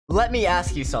Let me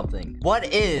ask you something.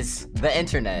 What is the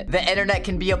internet? The internet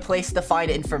can be a place to find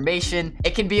information.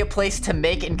 It can be a place to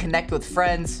make and connect with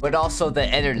friends, but also the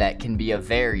internet can be a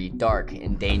very dark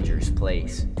and dangerous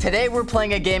place. Today we're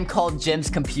playing a game called Jim's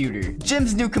Computer.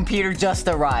 Jim's new computer just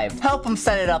arrived. Help him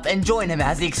set it up and join him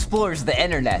as he explores the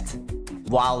internet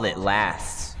while it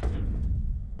lasts.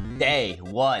 Day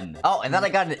 1. Oh, and then I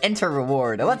got an enter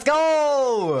reward. Let's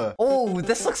go! Oh,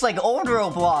 this looks like old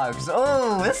Roblox.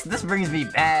 Oh, this brings me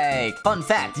back. Fun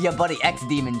fact, your buddy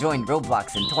xDemon joined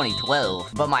Roblox in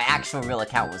 2012, but my actual real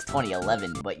account was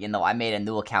 2011. But you know, I made a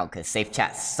new account because safe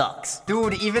chat sucks.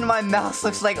 Dude, even my mouse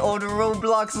looks like old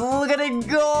Roblox. Look at it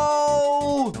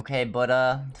go! Okay, but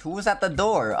who was at the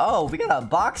door? Oh, we got a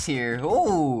box here.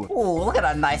 Oh, look at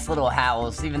a nice little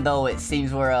house, even though it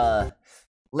seems we're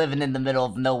living in the middle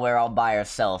of nowhere all by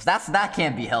ourselves. That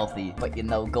can't be healthy. But you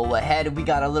know, go ahead. We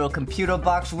got a little computer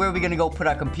box. Where are we gonna go put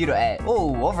our computer at?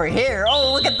 Oh, over here.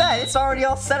 Oh, look at that. It's already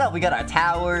all set up. We got our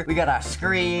tower. We got our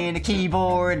screen,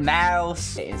 keyboard,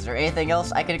 mouse. Hey, is there anything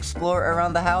else I can explore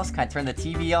around the house? Can I turn the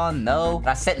TV on? No. Can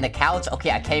I sit in the couch?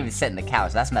 Okay, I can't even sit in the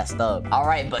couch. That's messed up. All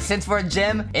right, but since we're a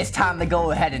gym, it's time to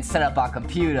go ahead and set up our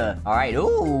computer. All right.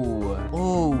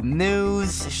 Ooh,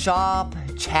 news, shop,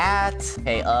 chat.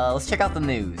 Okay, let's check out the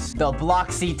news. The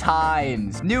Bloxy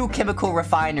Times. New chemical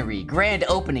refinery. Grand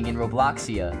opening in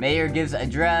Robloxia. Mayor gives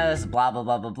address. Blah, blah,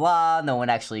 blah, blah, blah. No one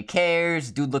actually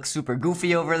cares. Dude looks super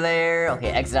goofy over there. Okay,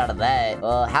 exit out of that.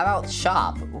 How about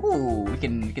shop? Ooh, we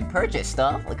can purchase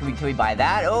stuff. Like, can we buy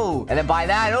that? Oh, and then buy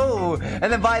that. Oh,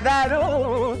 and then buy that.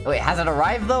 Oh. Wait, has it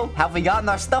arrived though? Have we gotten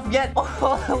our stuff yet?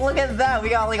 Oh, look at that. We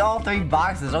got like all 3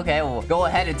 boxes. Okay, well, go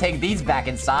ahead and take these back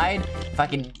inside. If I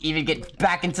can even get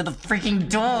back into the freaking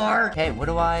door. Okay, where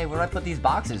do I put these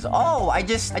boxes? Oh, I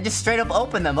just straight up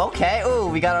open them. Okay. Ooh,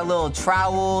 we got our little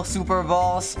trowel, super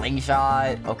ball,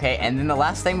 slingshot. Okay, and then the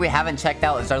last thing we haven't checked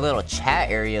out is our little chat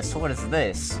area. So what is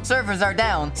this? Servers are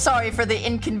down. Sorry for the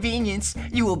inconvenience.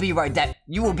 You will be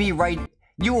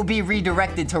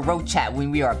redirected to road chat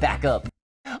when we are back up.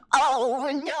 Oh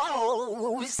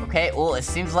no! Okay, well, it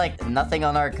seems like nothing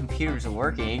on our computers are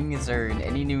working. Is there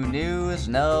any new news?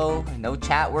 No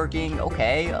chat working.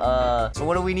 Okay, so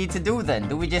what do we need to do then?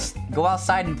 Do we just go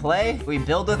outside and play? Do we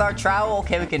build with our trowel?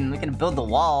 Okay, we can build the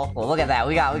wall. Well, look at that.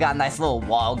 We got a nice little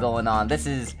wall going on. This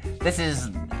is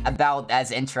about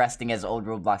as interesting as old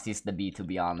Roblox used to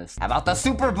be honest. How about the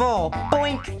Super Bowl?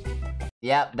 Boink!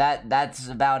 Yep, that's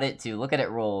about it too. Look at it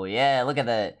roll. Yeah, look at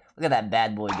that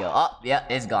bad boy go. Oh, yeah,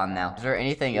 it's gone now. Is there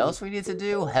anything else we need to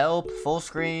do? Help, full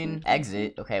screen,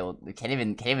 exit. Okay, well, we can't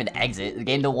even exit. The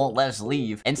game won't let us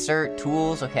leave. Insert,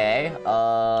 tools, okay.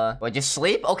 What, just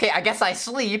sleep? Okay, I guess I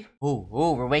sleep. Ooh,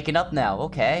 we're waking up now.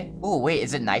 Okay. Ooh, wait,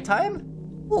 is it nighttime?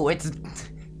 Ooh, it's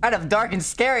kind of dark and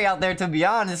scary out there, to be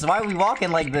honest. Why are we walking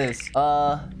like this?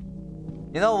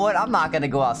 You know what? I'm not gonna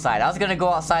go outside. I was gonna go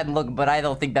outside and look, but I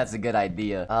don't think that's a good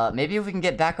idea. Maybe if we can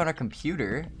get back on our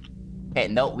computer. Okay,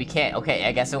 no, we can't. Okay,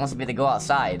 I guess it wants me to go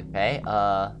outside. Okay,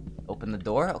 open the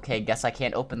door. Okay, guess I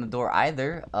can't open the door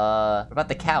either. What about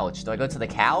the couch? Do I go to the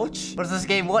couch? What is this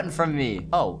game wanting from me?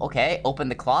 Oh, okay. Open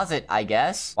the closet, I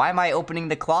guess. Why am I opening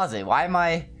the closet? Why am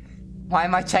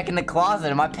I checking the closet?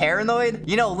 Am I paranoid?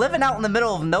 You know, living out in the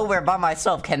middle of nowhere by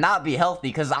myself cannot be healthy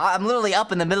because I'm literally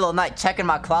up in the middle of the night checking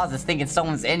my closets thinking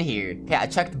someone's in here. Okay, I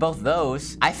checked both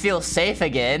those. I feel safe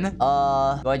again. Do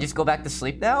I just go back to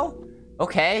sleep now?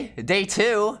 Okay, day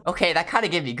 2. Okay, that kind of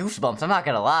gave me goosebumps, I'm not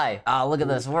gonna lie. Oh, look at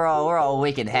this. We're all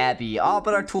awake and happy. Oh,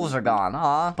 but our tools are gone,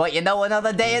 huh? But you know,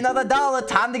 another day, another dollar.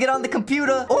 Time to get on the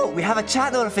computer. Oh, we have a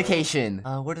chat notification.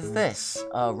 What is this?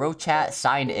 Row chat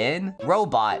signed in?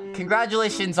 Robot.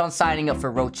 Congratulations on signing up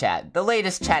for Row Chat, the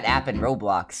latest chat app in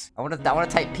Roblox. I wanna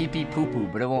type pee pee poo poo,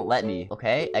 but it won't let me.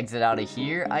 Okay, exit out of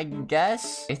here, I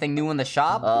guess. Anything new in the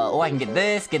shop? Oh, I can get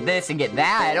this, and get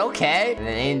that. Okay. And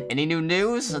then any new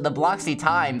news? The Bloxy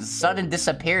Times, sudden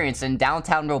disappearance in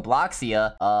downtown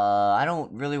Robloxia. I don't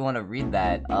really want to read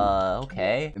that.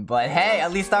 Okay. But hey,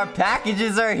 at least our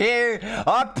packages are here.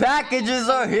 Our packages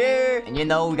are here. And you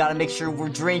know, we gotta make sure we're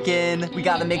drinking. We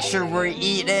gotta make sure we're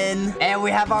eating. And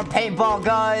we have our paintball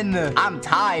gun. I'm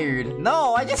tired.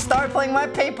 No, I just started playing my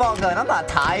paintball gun. I'm not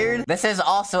tired. This is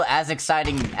also as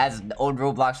exciting as old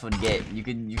Roblox would get. You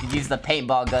could use the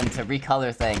paintball gun to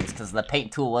recolor things because the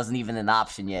paint tool wasn't even an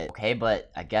option yet. Okay,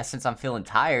 but I guess since I'm feeling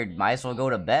tired, might as well go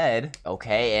to bed.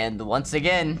 Okay, and once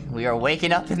again, we are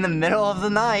waking up in the middle of the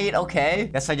night. Okay,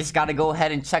 guess I just gotta go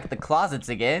ahead and check the closets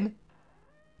again.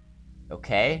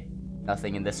 Okay,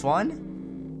 nothing in this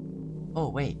one. Oh,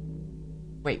 wait.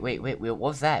 Wait, what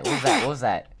was that? What was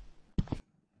that?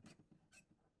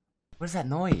 What is that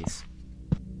noise?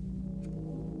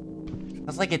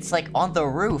 Sounds like it's like on the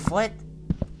roof. What?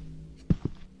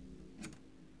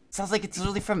 Sounds like it's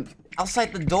literally from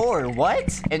outside the door.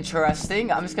 What?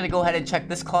 Interesting. I'm just gonna go ahead and check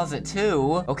this closet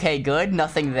too. Okay, good.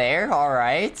 Nothing there. All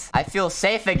right. I feel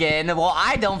safe again. Well,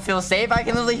 I don't feel safe. I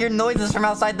can literally hear noises from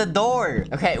outside the door.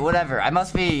 Okay, whatever. I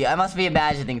must be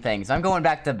imagining things. I'm going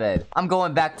back to bed. I'm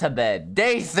going back to bed.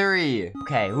 Day 3.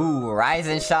 Okay, ooh, rise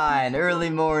and shine. Early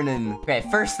morning. Okay,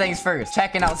 first things first.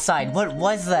 Checking outside. What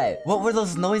was that? What were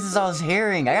those noises I was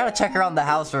hearing? I gotta check around the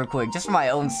house real quick, just for my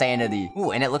own sanity.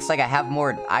 Ooh, and it looks like I have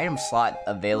more item slot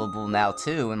available now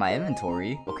too in my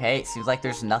inventory. Okay, it seems like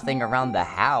there's nothing around the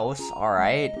house. All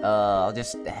right, I'll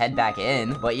just head back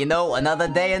in. But you know, another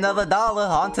day, another dollar.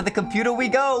 Onto the computer we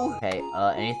go. Okay,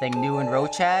 anything new in row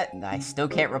chat? I still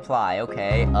can't reply.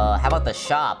 Okay, how about the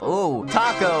shop? Ooh,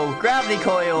 taco, gravity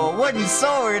coil, wooden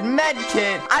sword, med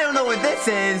kit. I don't know what this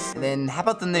is. And then how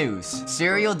about the news?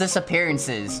 Serial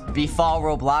disappearances befall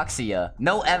Robloxia.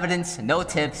 No evidence, no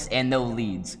tips, and no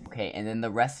leads. Okay, and then the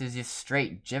rest is just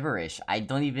straight gibberish. I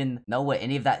don't even know what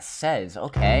any of that says.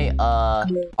 Okay, are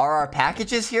our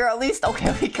packages here at least?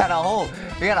 Okay, we got a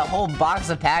whole box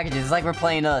of packages. It's like we're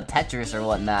playing Tetris or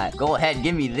whatnot. Go ahead,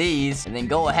 give me these, and then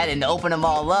go ahead and open them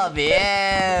all up.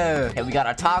 Yeah. Okay, we got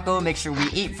our taco. Make sure we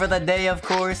eat for the day, of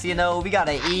course. You know, we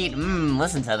gotta eat.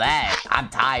 Listen to that. I'm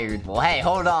tired. Well, hey,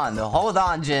 hold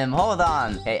on, Jim. Hold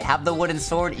on. Okay, have the wooden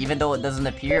sword, even though it doesn't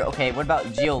appear. Okay, what about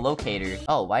geolocator?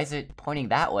 Oh, why is it pointing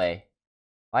that way?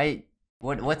 Why?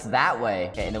 What's that way?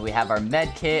 Okay, and then we have our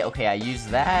med kit. Okay, I use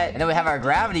that. And then we have our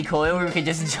gravity coil where we can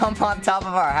just jump on top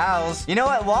of our house. You know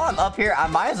what? While I'm up here, I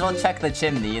might as well check the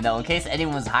chimney, you know, in case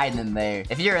anyone's hiding in there.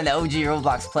 If you're an OG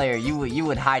Roblox player, you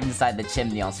would hide inside the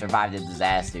chimney on Survive the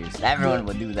Disasters. Everyone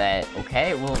would do that.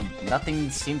 Okay, well, nothing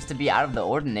seems to be out of the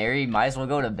ordinary. Might as well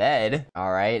go to bed.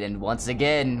 All right, and once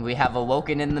again, we have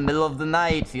awoken in the middle of the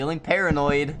night, feeling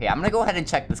paranoid. Okay, I'm gonna go ahead and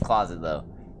check this closet, though.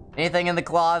 Anything in the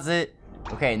closet?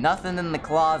 Okay, nothing in the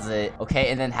closet. Okay,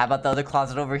 and then how about the other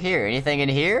closet over here? Anything in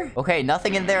here? Okay,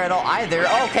 nothing in there at all either.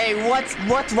 Okay, why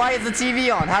is the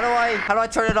TV on? How do I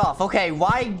turn it off? Okay,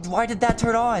 why did that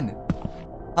turn on?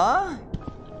 Huh?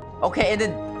 Okay, and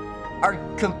then our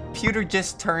computer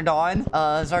just turned on.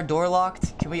 Is our door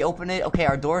locked? Can we open it? Okay,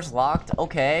 our door's locked.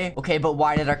 Okay. Okay, but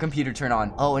why did our computer turn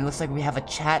on? Oh, and it looks like we have a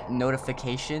chat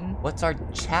notification. What's our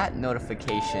chat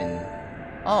notification?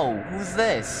 Oh, who's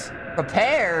this?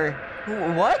 Prepare?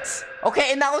 What?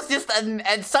 Okay, and that was just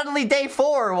and suddenly day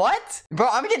 4. What? Bro,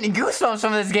 I'm getting goosebumps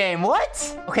from this game.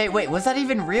 What? Okay, wait, was that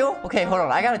even real? Okay, hold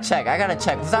on. I gotta check.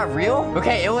 Was that real?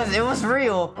 Okay, it was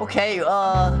real. Okay,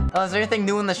 is there anything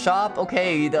new in the shop?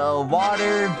 Okay, the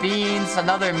water, beans,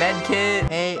 another med kit.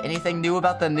 Hey, anything new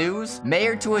about the news?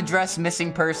 Mayor to address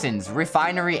missing persons.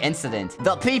 Refinery incident.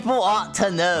 The people ought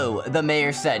to know, the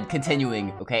mayor said,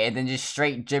 continuing. Okay, and then just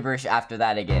straight gibberish after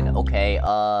that again. Okay,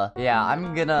 yeah,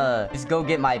 I'm gonna just go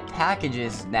get my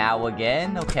packages now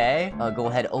again. Okay, go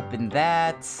ahead, open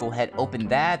that. Go ahead, open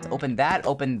that. Open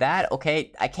that.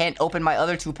 Okay, I can't open my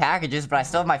other 2 packages, but I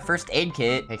still have my first aid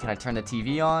kit. Okay, can I turn the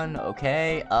TV on?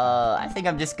 Okay, I think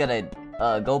I'm just gonna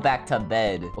go back to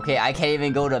bed. Okay, I can't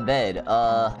even go to bed. Can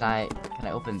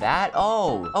I open that?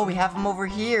 Oh, we have them over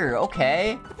here.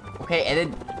 Okay. Okay, and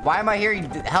then why am I hearing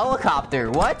helicopter?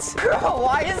 What? Bro,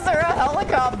 why is there a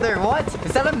helicopter? What?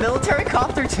 Is that a military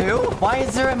copter too? Why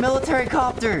is there a military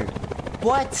copter?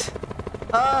 What?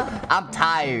 I'm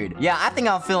tired. Yeah, I think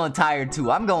I'm feeling tired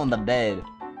too. I'm going to bed.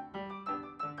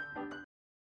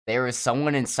 There is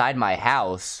someone inside my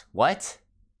house. What?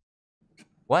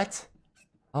 What?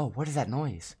 Oh, what is that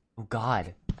noise? Oh,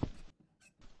 God. Is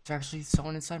there actually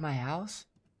someone inside my house?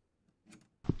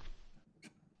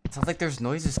 It sounds like there's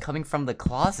noises coming from the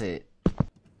closet.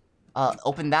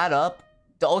 Open that up.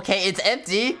 Okay, it's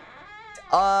empty.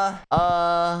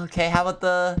 Okay, how about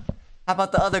the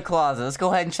other closet? Let's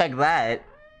go ahead and check that.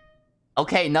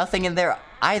 Okay, nothing in there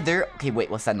either. Okay, wait,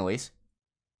 what's that noise?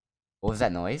 What was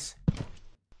that noise?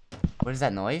 What is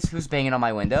that noise? Who's banging on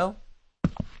my window?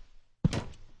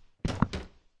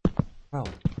 Bro,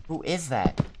 who is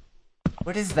that?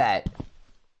 What is that?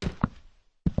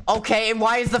 Okay, and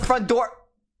why is the front door...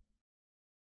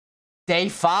 Day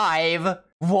 5?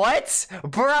 What?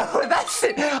 Bro, that's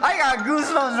it. I got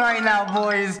goosebumps right now,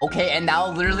 boys. Okay, and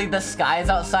now literally the skies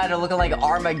outside are looking like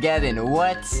Armageddon.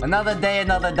 What? Another day,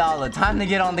 another dollar. Time to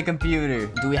get on the computer.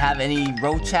 Do we have any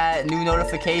row chat, new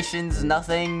notifications?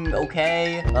 Nothing?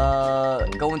 Okay.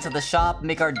 Go into the shop,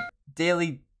 make our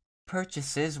daily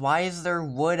purchases. Why is there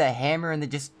wood, a hammer, and they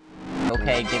just...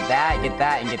 Okay, get that,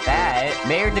 and get that.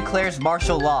 Mayor declares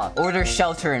martial law. Order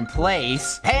shelter in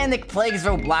place. Panic plagues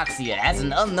Robloxia as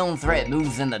an unknown threat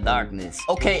moves in the darkness.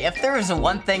 Okay, if there is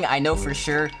one thing I know for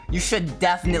sure, you should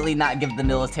definitely not give the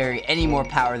military any more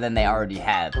power than they already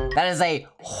have. That is a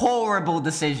horrible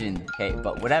decision. Okay,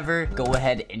 but whatever. Go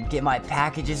ahead and get my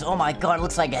packages. Oh my god, it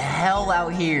looks like hell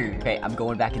out here. Okay, I'm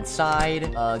going back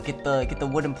inside. Get the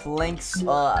wooden planks.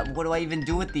 What do I even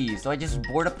do with these? Do I just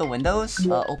board up the windows?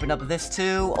 Open up this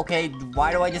too. Okay,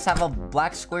 why do I just have a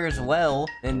black square as well?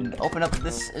 Then open up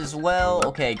this as well.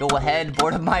 Okay, go ahead,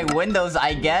 board up my windows,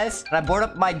 I guess. Can I board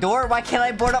up my door? Why can't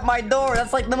I board up my door?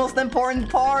 That's like the most important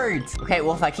part. Okay,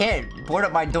 well, if I can't board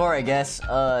up my door, I guess,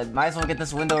 might as well get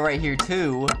this window right here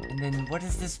too. And then what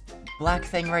is this black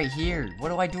thing right here? What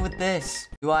do I do with this?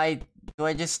 Do I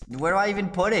just, where do I even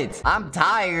put it? I'm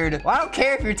tired. Well, I don't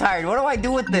care if you're tired. What do I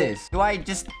do with this? Do I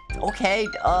just, okay,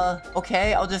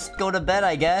 I'll just go to bed,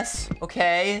 I guess.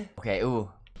 Okay, ooh.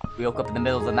 We woke up in the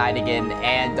middle of the night again,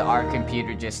 and our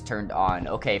computer just turned on.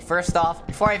 Okay, first off,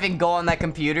 before I even go on that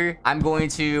computer, I'm going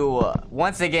to,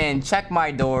 once again, check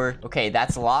my door. Okay,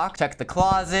 that's locked. Check the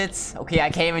closets. Okay, I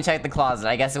can't even check the closet.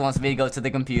 I guess it wants me to go to the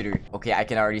computer. Okay, I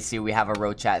can already see we have a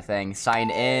row chat thing.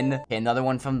 Sign in. Okay, another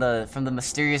one from the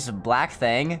mysterious black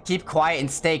thing. Keep quiet and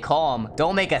stay calm.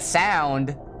 Don't make a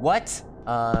sound. What?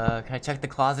 Can I check the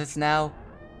closets now?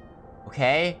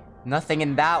 Okay, nothing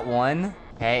in that one.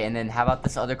 Okay, and then how about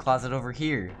this other closet over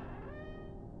here?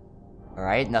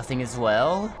 Alright, nothing as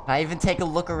well. Can I even take a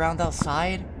look around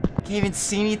outside? Can't even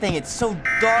see anything. It's so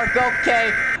dark.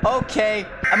 Okay.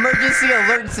 Emergency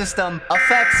alert system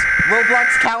affects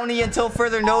Roblox County until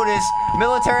further notice.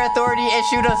 Military authority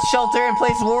issued a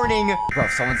shelter-in-place warning. Bro,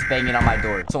 someone's banging on my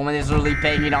door. Someone is literally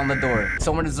banging on the door.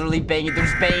 Someone is literally banging.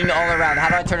 There's banging all around. How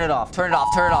do I turn it off? Turn it off.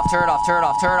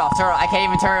 I can't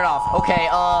even turn it off.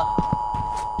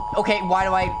 Okay, why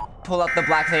do I pull out the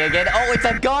black thing again? Oh, it's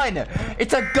a gun!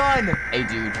 It's a gun! Hey,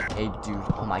 dude.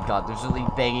 Oh my god, there's really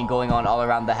banging going on all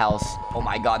around the house. Oh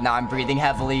my god, now I'm breathing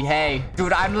heavily. Hey,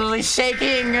 dude, I'm literally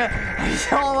shaking. I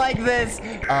don't like this.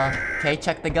 Okay,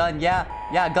 check the gun. Yeah,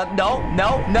 gun.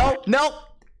 No.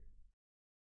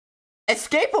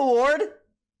 Escape award?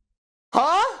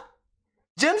 Huh?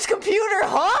 Jim's computer,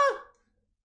 huh?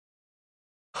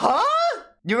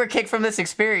 You were kicked from this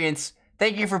experience.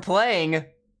 Thank you for playing.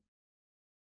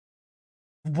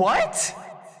 What?